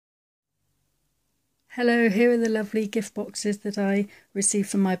Hello, here are the lovely gift boxes that I received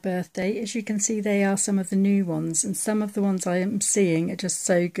for my birthday. As you can see, they are some of the new ones, and some of the ones I am seeing are just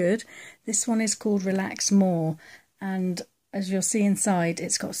so good. This one is called Relax More, and as you'll see inside,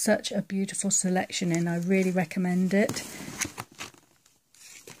 it's got such a beautiful selection in. I really recommend it.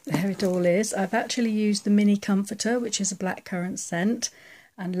 There it all is. I've actually used the mini comforter, which is a blackcurrant scent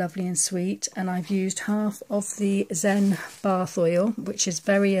and lovely and sweet, and I've used half of the Zen bath oil, which is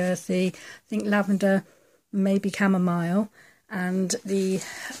very earthy. I think lavender, maybe chamomile, and the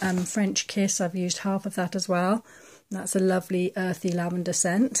French Kiss, I've used half of that as well. That's a lovely earthy lavender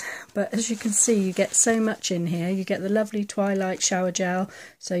scent. But as you can see, you get so much in here. You get the lovely Twilight shower gel,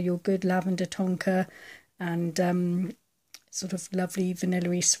 so your good lavender tonka, and sort of lovely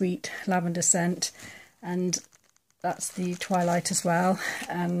vanilla-y sweet lavender scent, and that's the Twilight as well.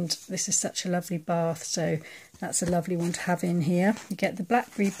 And this is such a lovely bath, so that's a lovely one to have in here. You get the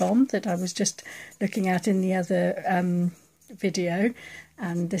blackberry bomb that I was just looking at in the other video,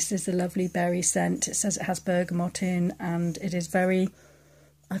 and this is the lovely berry scent. It says it has bergamot in, and it is very,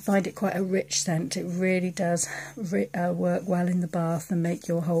 I find it quite a rich scent. It really does work well in the bath and make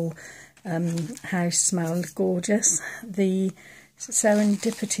your whole house smell gorgeous. The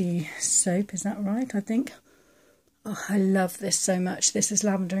Serendipity soap, is that right? I think. Oh, I love this so much. This is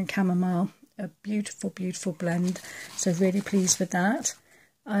lavender and chamomile, a beautiful, beautiful blend. So really pleased with that.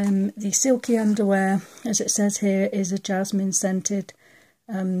 The silky underwear, as it says here, is a jasmine scented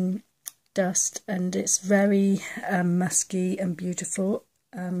dust, and it's very musky and beautiful,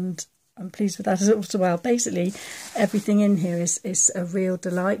 and I'm pleased with that as well. Basically, everything in here is a real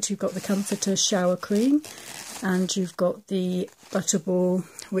delight. You've got the Comforter shower cream, and you've got the Butterball,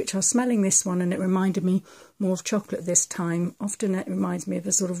 which I was smelling this one and it reminded me more of chocolate this time. Often it reminds me of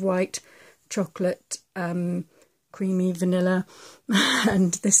a sort of white chocolate, creamy vanilla,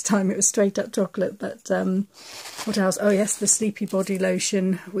 and this time it was straight up chocolate. But what else? Oh yes, the Sleepy Body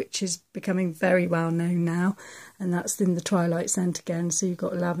lotion, which is becoming very well known now, and that's in the Twilight scent again. So you've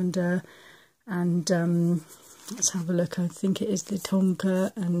got lavender and let's have a look. I think it is the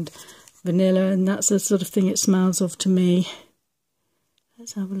tonka and vanilla, and that's the sort of thing it smells of to me.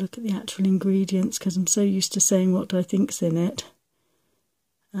 Let's have a look at the actual ingredients, because I'm so used to saying what I think's in it.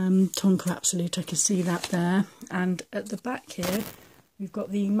 Tonka Absolute, I can see that there. And at the back here, we've got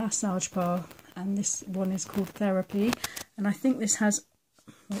the massage bar, and this one is called Therapy. And I think this has,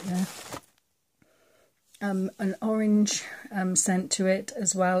 right there, an orange scent to it,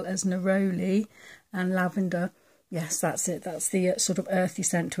 as well as neroli and lavender. Yes, that's it. That's the sort of earthy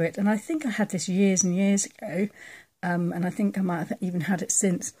scent to it. And I think I had this years and years ago. And I think I might have even had it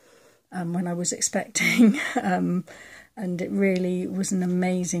since when I was expecting, and it really was an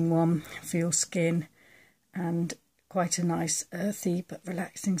amazing one for your skin, and quite a nice earthy but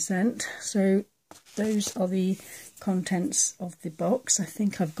relaxing scent. So those are the contents of the box. I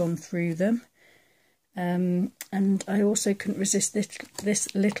think I've gone through them, and I also couldn't resist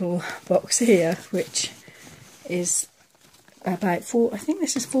this little box here, which is about I think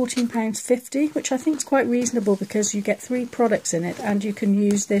this is £14.50, which I think is quite reasonable, because you get 3 products in it and you can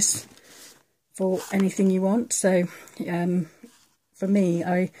use this for anything you want. So for me,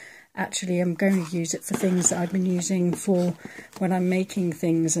 I actually am going to use it for things that I've been using for when I'm making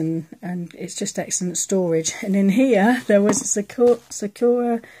things, and it's just excellent storage. And in here there was a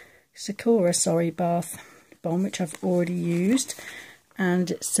Sakura bath bomb, which I've already used.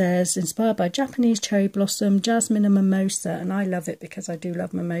 And it says, inspired by Japanese cherry blossom, jasmine and mimosa. And I love it because I do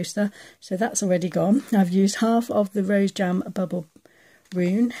love mimosa. So that's already gone. I've used half of the rose jam bubble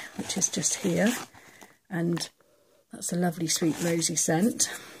rune, which is just here. And that's a lovely sweet rosy scent.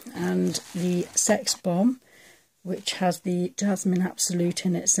 And the sex bomb, which has the jasmine absolute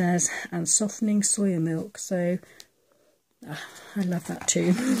in it, says, and softening soya milk. So I love that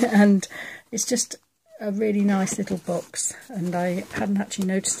too. And it's just a really nice little box, and I hadn't actually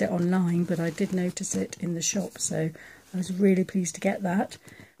noticed it online, but I did notice it in the shop, so I was really pleased to get that.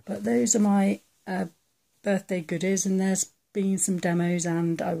 But those are my birthday goodies, and there's been some demos,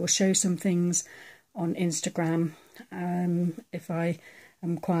 and I will show some things on Instagram if I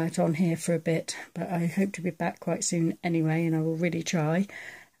am quiet on here for a bit, but I hope to be back quite soon anyway, and I will really try.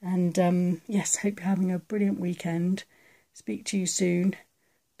 And yes, hope you're having a brilliant weekend. Speak to you soon.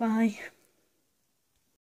 Bye.